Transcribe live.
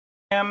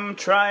I'm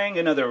trying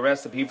another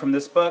recipe from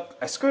this book.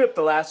 I screwed up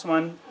the last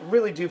one. I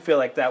really do feel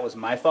like that was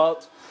my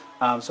fault.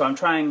 So I'm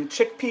trying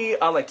chickpea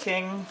a la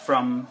king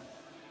from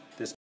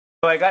this.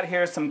 So I got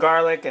here some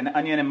garlic and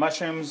onion and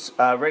mushrooms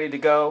ready to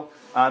go.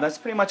 That's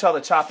pretty much all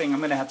the chopping. I'm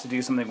going to have to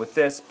do something with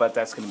this, but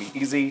that's going to be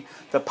easy.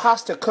 The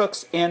pasta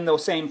cooks in the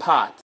same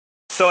pot.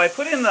 So I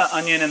put in the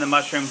onion and the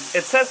mushrooms.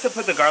 It says to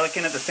put the garlic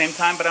in at the same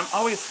time, but I'm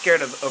always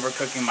scared of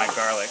overcooking my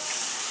garlic.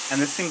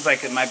 And this seems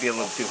like it might be a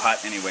little too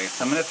hot anyway,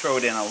 so I'm going to throw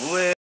it in a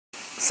little.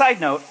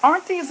 Side note,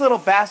 aren't these little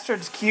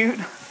bastards cute?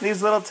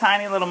 These little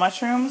tiny little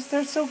mushrooms?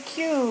 They're so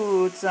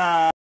cute.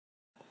 I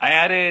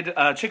added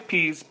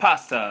chickpeas,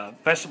 pasta,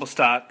 vegetable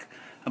stock,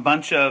 a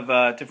bunch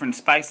of different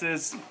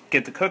spices.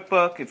 Get the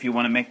cookbook if you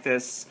want to make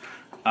this.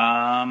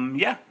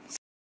 Yeah.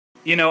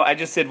 You know, I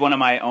just did one of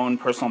my own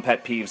personal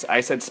pet peeves.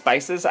 I said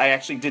spices. I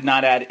actually did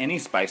not add any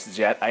spices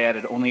yet. I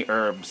added only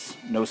herbs,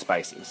 no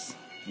spices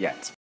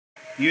yet.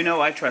 You know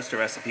I trust a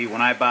recipe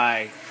when I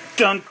buy.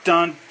 Dun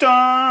dun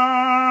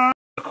dun!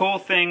 The cool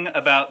thing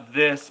about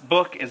this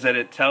book is that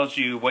it tells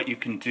you what you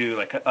can do,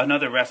 like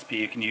another recipe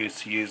you can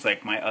use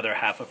like my other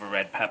half of a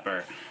red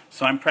pepper.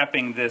 So I'm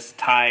prepping this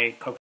Thai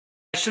coconut.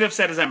 I should have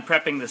said is I'm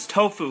prepping this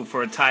tofu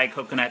for a Thai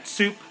coconut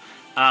soup.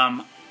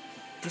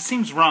 This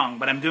seems wrong,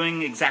 but I'm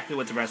doing exactly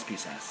what the recipe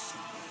says.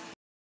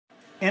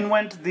 In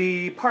went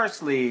the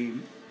parsley,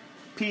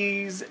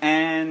 peas,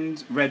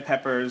 and red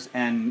peppers,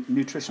 and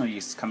nutritional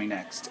yeast coming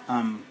next.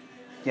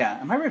 Yeah,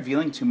 am I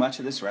revealing too much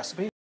of this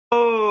recipe?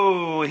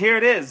 Oh, here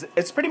it is.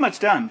 It's pretty much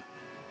done.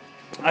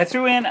 I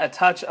threw in a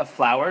touch of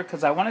flour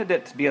because I wanted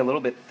it to be a little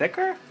bit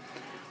thicker.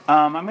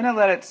 I'm going to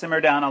let it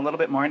simmer down a little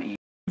bit more and eat.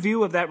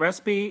 Review of that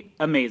recipe,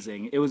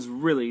 amazing. It was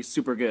really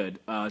super good.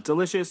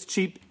 Delicious,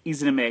 cheap,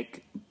 easy to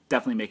make.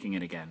 Definitely making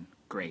it again.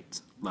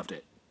 Great. Loved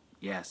it.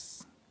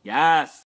 Yes. Yes!